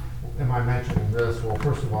 why am I mentioning this? Well,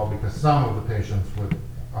 first of all, because some of the patients with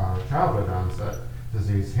childhood onset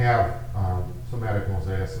disease have somatic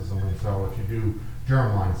mosaicism, and so if you do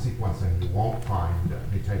germline sequencing, you won't find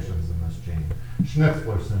mutations in this gene.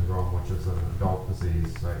 Schnitzler syndrome, which is an adult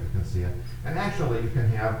disease, you can see it. And actually, you can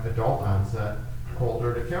have adult onset cold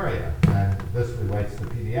urticaria, and this relates to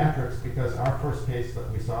pediatrics because our first case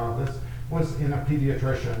that we saw of this was in a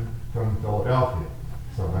pediatrician from Philadelphia.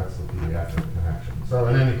 So that's the pediatric connection. So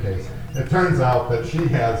in any case, it turns out that she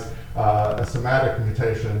has a somatic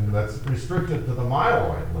mutation that's restricted to the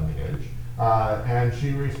myeloid lineage, and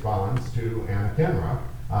she responds to anakinra,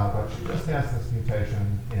 but she just has this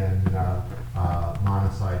mutation in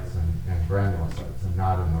monocytes and granulocytes, and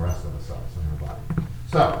not in the rest of the cells in her body.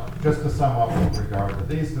 So, just to sum up with regard to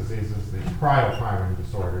these diseases, these cryopyrin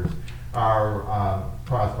disorders are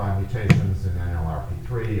caused by mutations in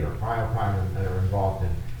NLRP3 or cryopyrin that are involved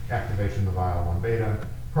in activation of IL-1 beta.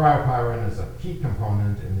 Cryopyrin is a key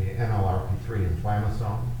component in the NLRP3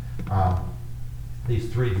 inflammasome. These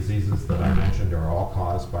three diseases that I mentioned are all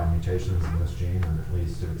caused by mutations in this gene, and it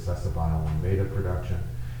leads to excessive IL-1 beta production.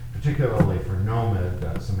 Particularly for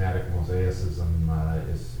NOMID, somatic mosaicism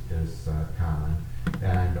is common.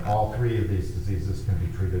 And all three of these diseases can be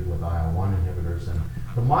treated with IL-1 inhibitors. And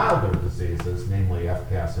the milder diseases, namely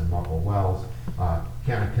FCAS and multiple Wells,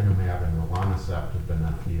 canakinumab and rilonacept have been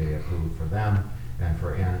FDA approved for them. And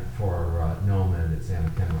for NOMID, it's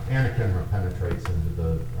anakinra. Anakinra penetrates into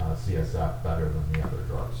the CSF better than the other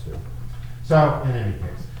drugs do. So, in any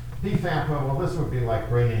case, PFAPA, well, this would be like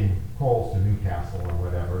bringing coals to Newcastle or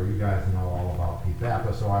whatever. You guys know all about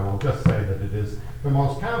PFAPA, so I will just say that it is the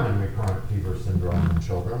most common recurrent fever syndrome in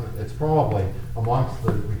children. It's probably amongst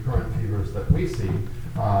the recurrent fevers that we see,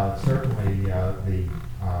 certainly the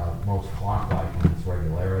most clock-like in its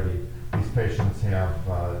regularity. These patients have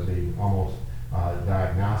the almost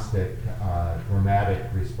diagnostic dramatic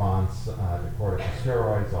response to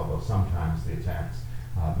corticosteroids, although sometimes the attacks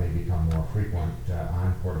may become more frequent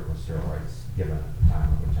on corticosteroids given at the time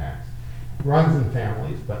of attacks. Runs in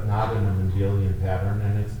families, but not in a Mendelian pattern,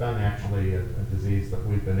 and it's been actually a disease that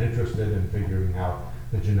we've been interested in figuring out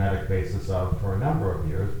the genetic basis of for a number of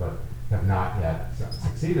years, but have not yet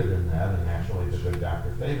succeeded in that. And actually, the good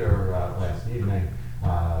Dr. Fader last evening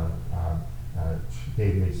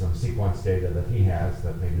gave me some sequence data that he has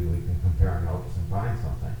that maybe we can compare notes and find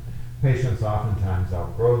something. Patients oftentimes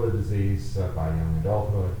outgrow the disease by young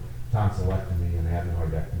adulthood. Tonsillectomy and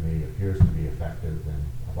adenoidectomy appears to be effective in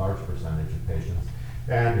a large percentage of patients.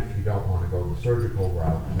 And if you don't want to go the surgical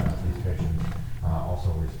route, these patients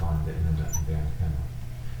also respond to intermittent anakinra.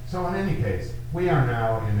 So in any case, we are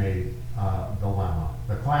now in a dilemma,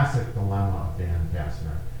 the classic dilemma of Dan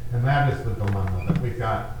Kastner. And that is the dilemma that we've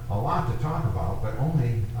got a lot to talk about, but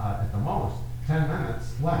only at the most 10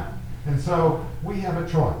 minutes left. And so we have a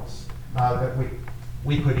choice that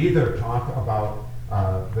we could either talk about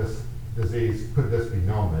this disease, could this be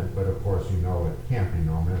NOMID? But of course you know it can't be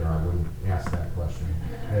NOMID, or I wouldn't ask that question.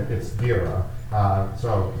 It's DIRA.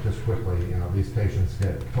 So just quickly, these patients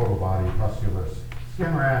get total body pustular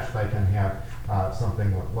skin rash. They can have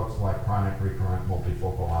something that looks like chronic recurrent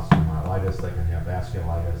multifocal osteomyelitis. They can have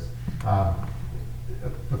vasculitis.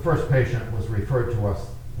 The first patient was referred to us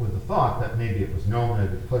with the thought that maybe it was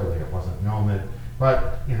NOMID. Clearly it wasn't NOMID.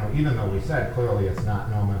 But even though we said clearly it's not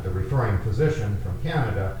NOMID, the referring physician from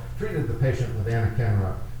Canada treated the patient with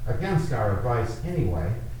anakinra against our advice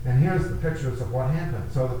anyway. And here's the pictures of what happened.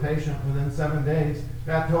 So the patient within 7 days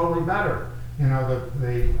got totally better.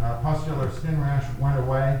 The pustular skin rash went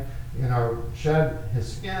away. Shed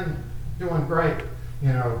his skin, doing great.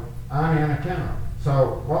 On anakinra.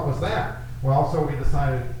 So what was that? Well, so we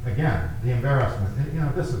decided, again, the embarrassment.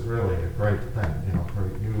 This is really a great thing, for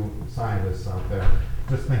you scientists out there.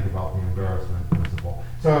 Just think about the embarrassment principle.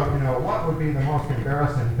 So, what would be the most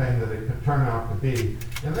embarrassing thing that it could turn out to be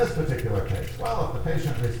in this particular case? Well, if the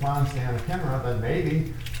patient responds to anakinra, then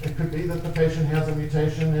maybe it could be that the patient has a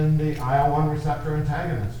mutation in the IL-1 receptor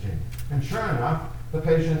antagonist gene. And sure enough, the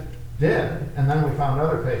patient did, and then we found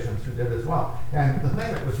other patients who did as well. And the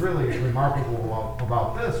thing that was really remarkable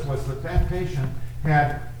about this was that that patient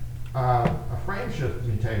had a frame shift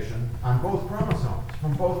mutation on both chromosomes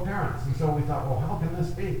from both parents. And so we thought, well, how can this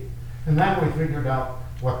be? And then we figured out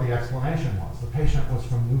what the explanation was. The patient was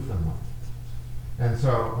from Newfoundland. And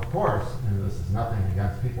so, of course, this is nothing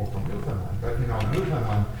against people from Newfoundland, but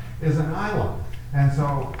Newfoundland is an island. And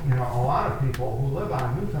so, a lot of people who live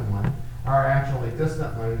on Newfoundland are actually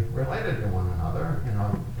distantly related to one another.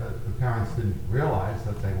 The parents didn't realize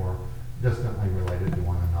that they were distantly related to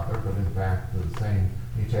one another, but in fact, the same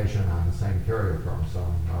mutation on the same carrier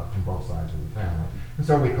chromosome from both sides of the family. And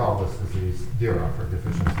so we call this disease DIRA, for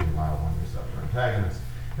deficiency of IL-1 receptor antagonist.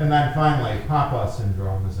 And then finally, Papa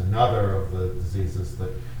syndrome is another of the diseases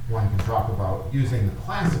that one can talk about using the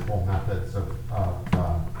classical methods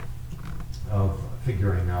of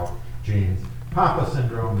figuring out genes. Papa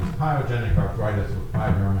syndrome is pyogenic arthritis with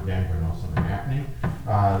pyoderma gangrenosum and acne.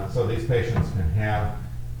 So these patients can have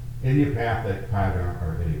idiopathic pyoderma,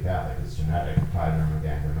 or idiopathic is genetic pyoderma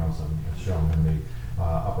gangrenosum, as shown in the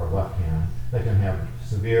upper left hand. They can have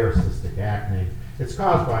severe cystic acne. It's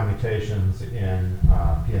caused by mutations in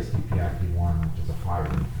PSDPIP1, which is a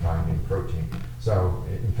pyrin binding protein. So,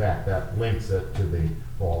 in fact, that links it to the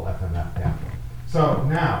whole FMF pathway. So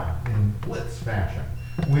now, in blitz fashion,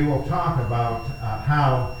 we will talk about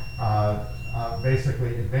how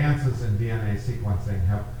basically advances in DNA sequencing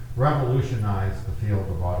have revolutionized the field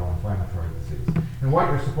of autoinflammatory disease. And what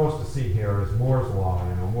you're supposed to see here is Moore's Law.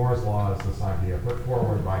 Moore's Law is this idea put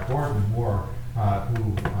forward by Gordon Moore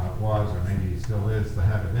who was, or maybe he still is, the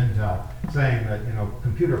head of Intel, saying that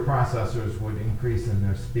computer processors would increase in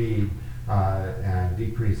their speed and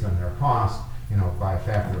decrease in their cost by a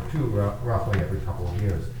factor of 2 roughly every couple of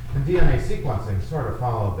years. And DNA sequencing sort of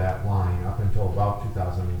followed that line up until about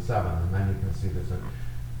 2007, and then you can see there's a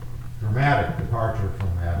dramatic departure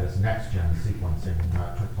from that as next-gen sequencing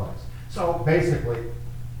took place. So basically,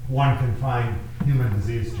 one can find human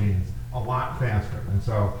disease genes a lot faster. And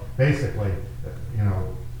so basically,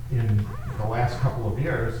 in the last couple of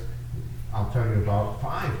years, I'll tell you about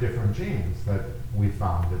 5 different genes that we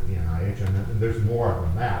found at the NIH, and there's more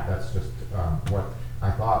than that. That's just what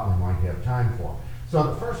I thought we might have time for. So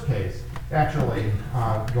the first case actually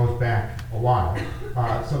goes back a while.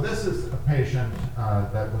 So this is a patient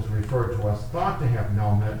that was referred to us, thought to have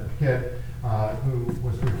known it, a kid who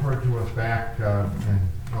was referred to us back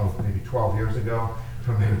maybe 12 years ago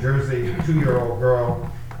from New Jersey, 2-year-old girl,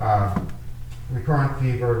 recurrent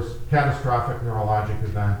fevers, catastrophic neurologic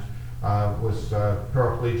event, was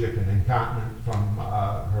paraplegic and incontinent from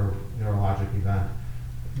her neurologic event.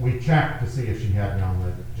 We checked to see if she had known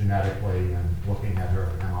it genetically and looking at her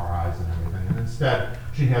MRIs and everything, and instead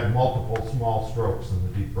she had multiple small strokes in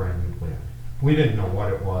the deep brain nuclei. We didn't know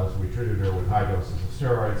what it was. We treated her with high doses of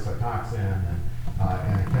steroids, Cytoxan, and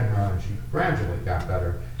anakinra, and she gradually got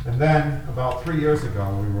better. And then about 3 years ago,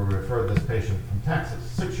 we were referred this patient from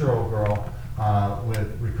Texas, 6-year-old girl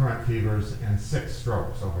with recurrent fevers and 6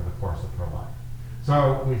 strokes over the course of her life.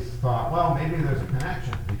 So we thought, well, maybe there's a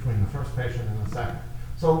connection between the first patient and the second.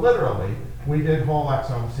 So literally, we did whole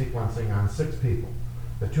exome sequencing on 6 people,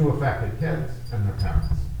 the 2 affected kids and their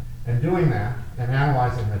parents. And doing that and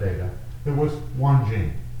analyzing the data, there was one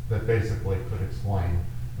gene that basically could explain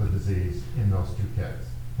the disease in those 2 kids.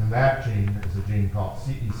 And that gene is a gene called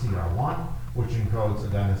CECR1, which encodes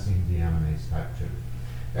adenosine deaminase type 2.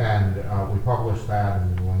 And we published that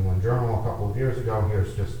in the New England Journal a couple of years ago.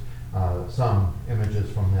 Here's just some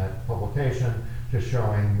images from that publication, just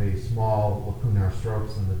showing the small lacunar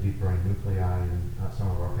strokes in the deep brain nuclei in some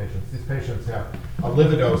of our patients. These patients have a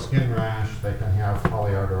livido skin rash. They can have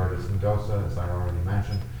polyarteritis nodosa, as I already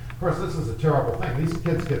mentioned. Of course, this is a terrible thing. These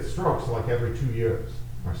kids get strokes like every 2 years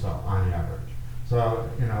or so on average. So,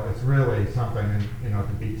 it's really something,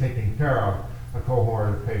 to be taking care of a cohort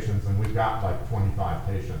of patients, and we've got like 25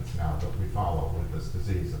 patients now that we follow with this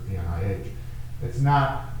disease at the NIH. It's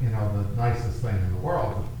not, the nicest thing in the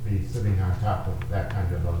world to be sitting on top of that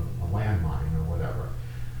kind of a landmine or whatever.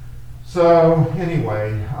 So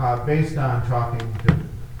anyway, based on talking to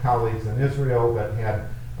colleagues in Israel that had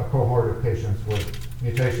a cohort of patients with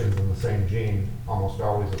mutations in the same gene, almost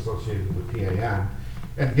always associated with PAN,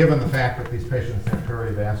 and given the fact that these patients have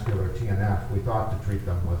perivascular TNF, we thought to treat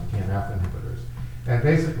them with TNF inhibitors. And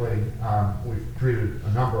basically, we've treated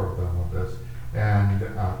a number of them with this, and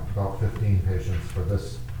about 15 patients for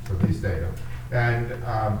these data. And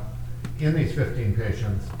in these 15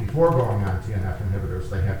 patients, before going on TNF inhibitors,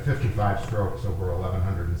 they had 55 strokes over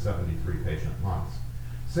 1,173 patient months.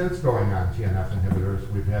 Since going on TNF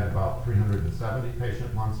inhibitors, we've had about 370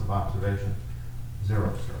 patient months of observation,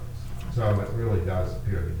 0 strokes. So it really does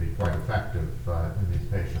appear to be quite effective in these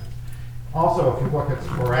patients. Also, if you look at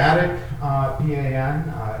sporadic PAN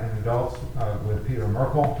in adults with Peter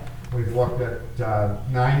Merkel, we've looked at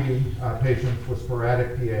 90 patients with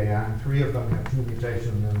sporadic PAN. 3 of them have 2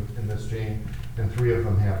 mutations in this gene, and 3 of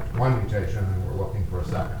them have 1 mutation, and we're looking for a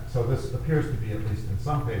second. So this appears to be, at least in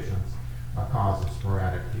some patients, a cause of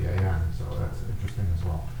sporadic PAN, so that's interesting as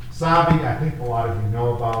well. SABI, I think a lot of you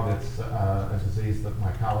know about. It's a disease that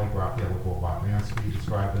my colleague Raphael Gorbachansky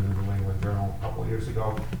described in the New England Journal a couple of years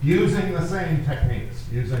ago, using the same techniques,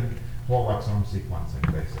 using whole exome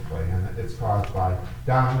sequencing, basically. And it's caused by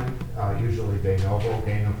dominant, usually de novo,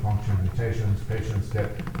 gain of function mutations. Patients get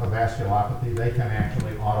a vasculopathy. They can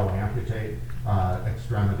actually auto-amputate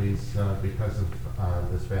extremities because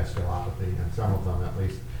of this vasculopathy, and some of them at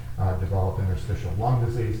least develop interstitial lung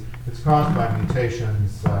disease. It's caused by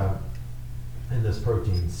mutations in this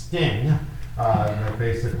protein STING that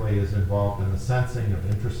basically is involved in the sensing of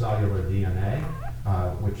intracellular DNA,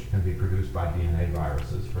 which can be produced by DNA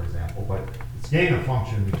viruses, for example. But it's gain of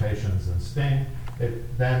function mutations in STING.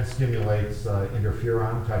 It then stimulates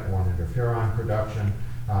interferon, type 1 interferon production,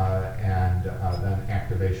 and then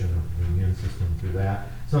activation of the immune system through that.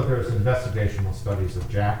 So there's investigational studies of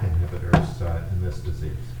JAK inhibitors in this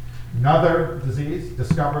disease. Another disease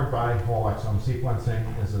discovered by whole exome sequencing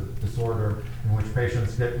is a disorder in which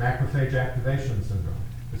patients get macrophage activation syndrome.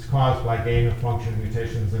 It's caused by gain of function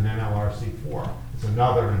mutations in NLRC4. It's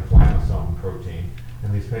another inflammasome protein,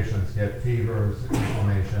 and these patients get fevers,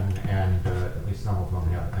 inflammation, and at least some of them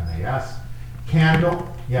have MAS. Candle,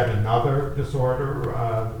 yet another disorder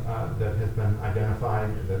that has been identified,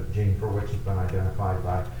 the gene for which has been identified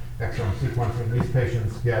by exome sequencing. These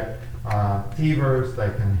patients get fevers, they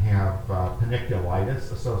can have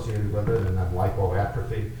paniculitis associated with it, and then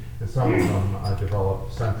lipoatrophy, and some of them develop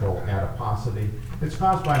central adiposity. It's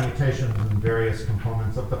caused by mutations in various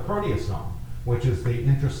components of the proteasome, which is the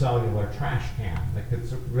intracellular trash can that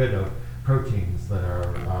gets rid of proteins that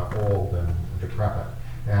are old and decrepit.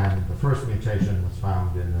 And the first mutation was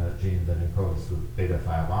found in a gene that encodes the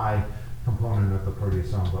beta-5I component of the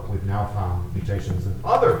proteasome, but we've now found mutations in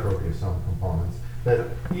other proteasome components that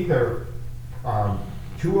either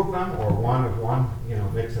two of them or one of one,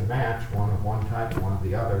 mix and match, one of one type, one of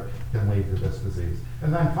the other, can lead to this disease.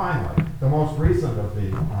 And then finally, the most recent of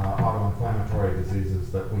the autoinflammatory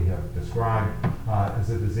diseases that we have described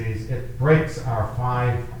is a disease. It breaks our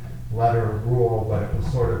 5-letter rule, but it was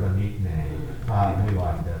sort of a neat name. We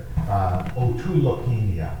liked it. O2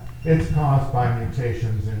 leukemia. It's caused by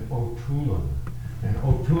mutations in otulin. And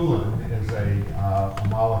otulin is a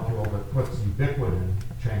molecule that puts ubiquitin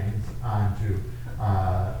chains onto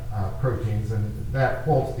proteins, and that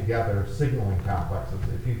pulls together signaling complexes.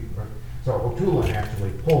 So otulin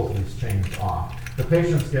actually pulls these chains off. The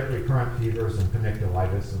patients get recurrent fevers and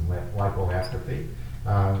paniculitis and lipoatrophy.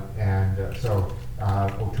 So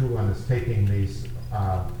otulin is taking these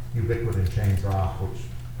ubiquitin chains off, which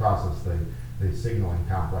causes the signaling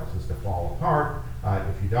complexes to fall apart.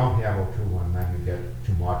 If you don't have otulin, then you get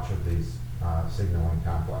too much of these signaling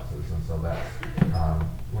complexes, and so that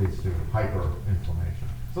leads to hyperinflammation.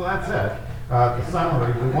 So that's it. The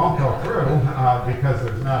summary we won't go through because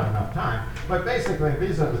there's not enough time. But basically,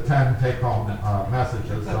 these are the 10 take-home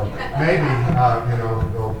messages. So maybe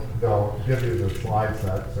they'll give you the slide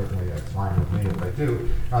set. Certainly, it's fine with me if they do,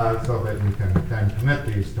 so that you can then commit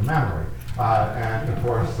these to memory. And of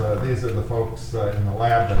course, these are the folks in the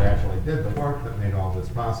lab that actually did the work that made all this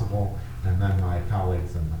possible, and then my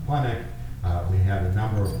colleagues in the clinic. We had a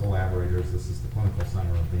number of collaborators. This is the clinical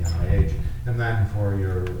center of the NIH. And then for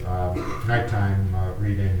your nighttime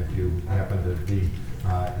reading, if you happen to be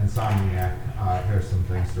insomniac, here's some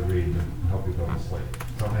things to read to help you go to sleep.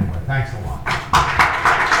 So anyway, thanks a lot.